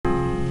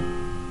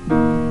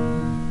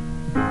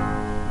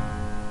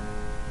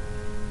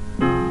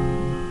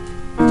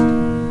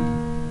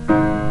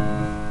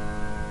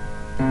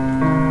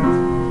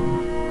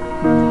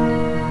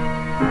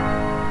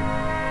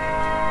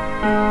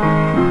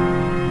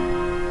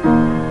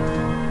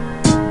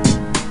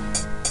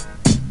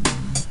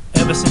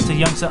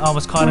youngster, I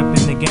was caught up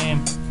in the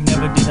game.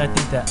 Never did I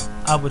think that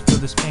I would feel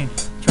this pain.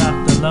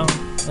 Trapped alone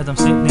as I'm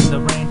sitting in the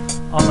rain.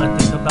 All I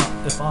think about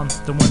if I'm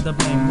the one to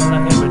blame. Will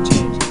I ever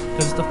change?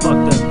 Cause it's a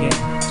fucked up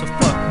game. So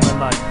fuck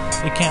my life,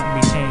 it can't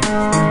be changed.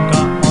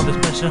 Got all this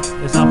pressure,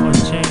 it's out for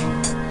change.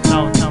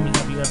 Now tell me,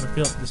 have you ever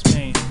felt this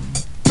pain?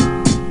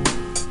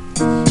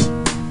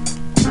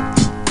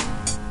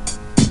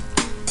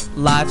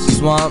 Life's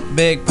just one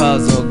big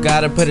puzzle,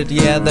 gotta put it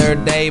together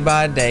day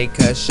by day,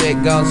 cause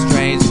shit gone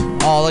strange.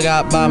 All I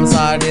got by my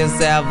side is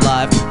to have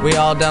life. We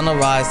all down the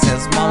rise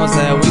since mama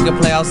said we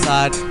could play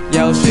outside.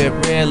 Yo, shit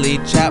really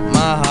chapped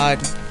my hide.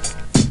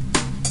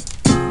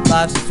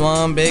 Life's just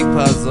one big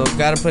puzzle,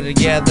 gotta put it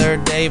together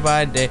day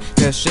by day,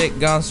 cause shit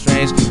gone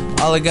strange.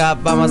 All I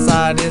got by my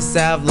side is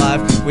to have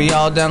life. We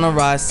all down the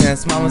rise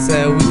since mama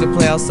said we could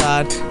play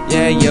outside.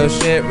 Yeah, yo,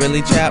 shit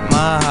really chapped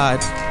my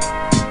hide.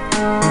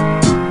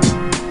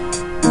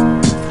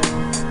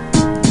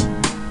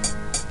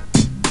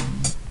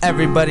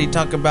 Everybody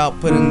talk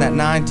about putting that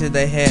 9 to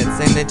their head,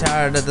 saying they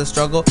tired of the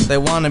struggle, they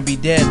wanna be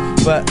dead.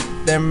 But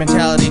their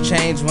mentality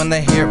changed when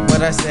they hear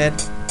what I said.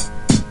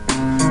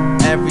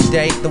 Every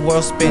day the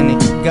world's spinning,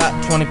 got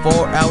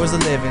 24 hours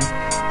of living.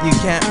 You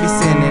can't be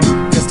sinning,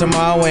 cause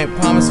tomorrow ain't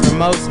promised for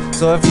most.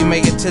 So if you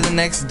make it to the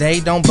next day,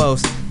 don't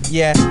boast.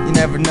 Yeah, you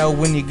never know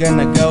when you're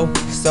gonna go.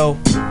 So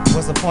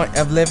what's the point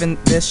of living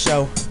this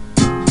show?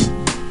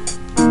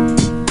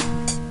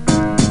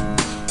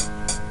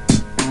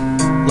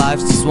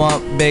 Life's just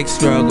one big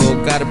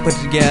struggle, gotta put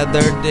it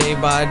together day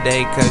by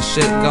day, cause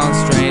shit gone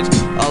strange.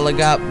 All I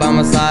got by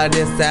my side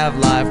is to have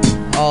life.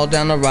 All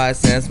down the rise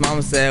since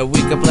mama said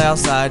we could play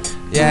outside.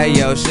 Yeah,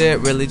 yo, shit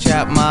really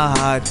chapped my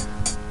hide.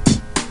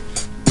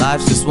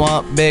 Life's just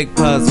one big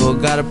puzzle,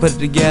 gotta put it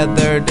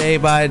together day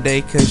by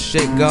day, cause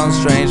shit gone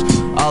strange.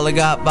 All I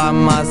got by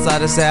my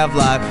side is to have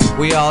life.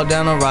 We all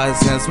down the rise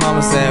since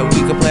mama said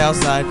we could play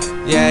outside.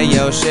 Yeah,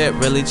 yo, shit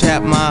really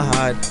chapped my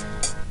hide.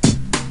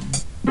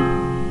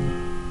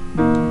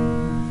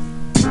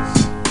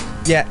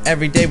 Yeah,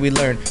 every day we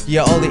learn.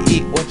 You only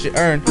eat what you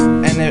earn,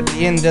 and at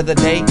the end of the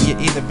day, you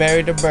either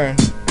buried or burn.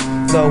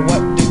 So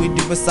what do we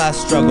do besides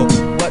struggle?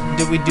 What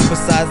do we do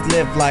besides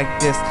live like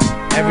this?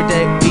 Every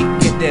day we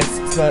get this,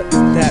 but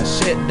that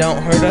shit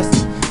don't hurt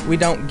us. We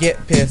don't get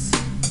pissed.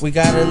 We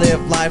gotta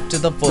live life to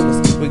the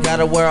fullest. We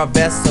gotta wear our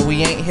best so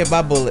we ain't hit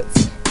by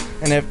bullets.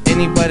 And if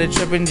anybody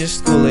tripping, just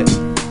school it.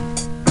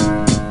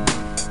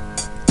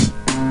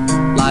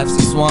 Life's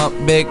just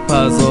one big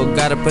puzzle,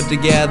 gotta put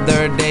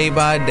together day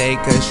by day,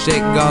 cause shit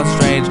gone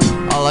strange.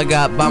 All I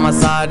got by my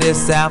side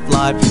is half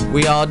life.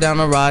 We all down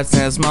the ride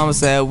since mama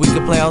said we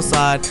could play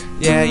outside.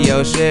 Yeah,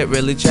 yo, shit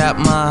really chapped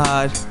my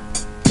hide.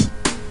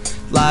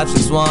 Life's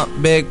just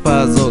one big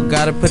puzzle,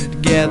 gotta put it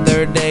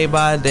together day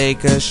by day,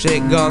 cause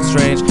shit gone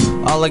strange.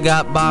 All I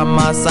got by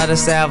my side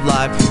is half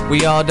life.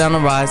 We all down the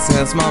ride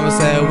since mama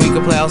said we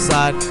could play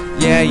outside.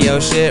 Yeah, yo,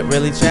 shit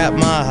really chapped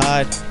my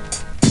hide.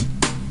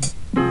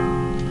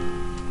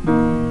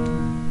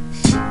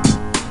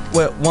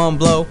 With one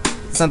blow,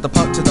 sent the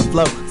punk to the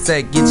flow.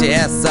 Say get your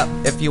ass up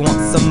if you want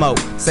some more.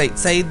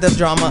 Say the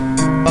drama,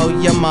 oh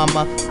your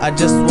mama. I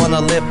just wanna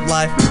live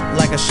life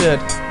like I should.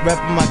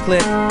 Reppin' my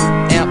clique,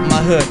 amp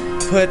my hood,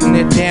 putting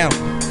it down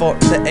for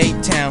the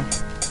A-town.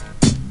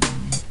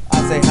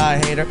 I say hi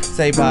hater,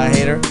 say bye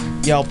hater.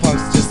 Y'all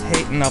punks just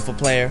hating off a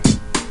player.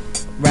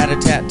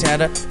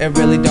 Rat-a-tat-tatter, it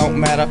really don't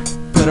matter.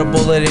 Put a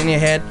bullet in your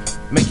head,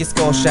 make your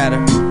skull shatter,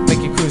 make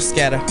your crew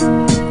scatter.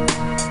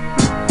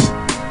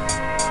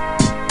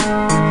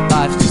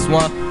 Life's just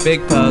one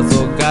big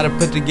puzzle, gotta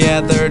put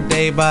together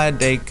day by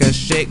day, cause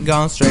shit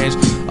gone strange.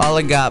 All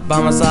I got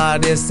by my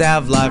side is to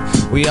have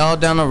life. We all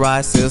down the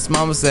rise since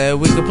mama said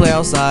we could play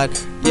outside.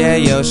 Yeah,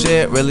 yo,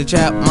 shit really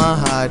chapped my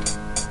hide.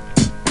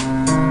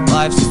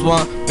 Life's just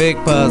one big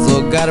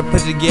puzzle, gotta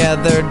put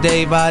together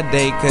day by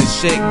day, cause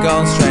shit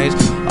gone strange.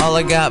 All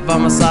I got by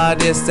my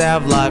side is to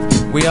have life.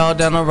 We all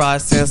down the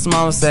rise since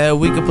mama said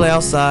we could play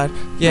outside.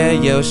 Yeah,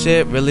 yo,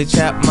 shit really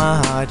chapped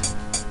my hide.